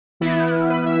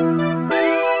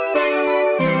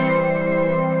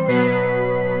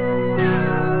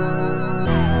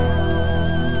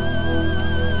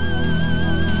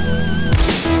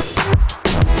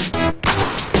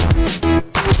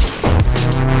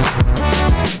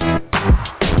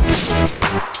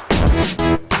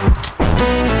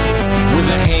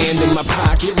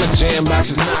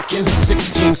in.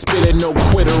 16 spitter, no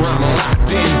quitter, I'm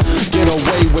locked in. Get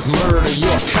away with murder,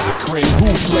 you're Cochran. Who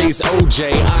plays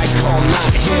OJ? I call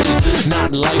not him.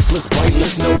 Not lifeless,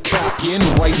 weightless, no copying.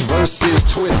 Right verses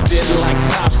twisted like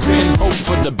topspin. Hope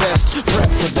for the best, prep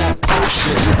for that pop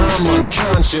shit. I'm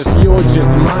unconscious, you're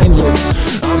just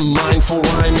mindless. I'm mindful,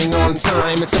 rhyming on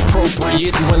time. It's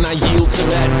appropriate when I yield to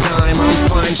that time. I'm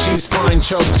fine, she's fine,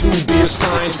 chug 2 beer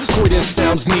steins. Quitter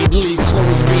sounds neat, leave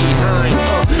clothes behind.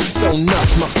 So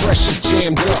nuts, my fresh is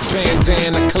jammed up.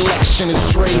 Bandana collection is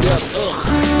straight up.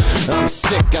 I'm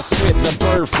sick, I spit the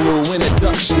bird flu.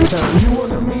 Introduction time. You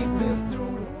wanna meet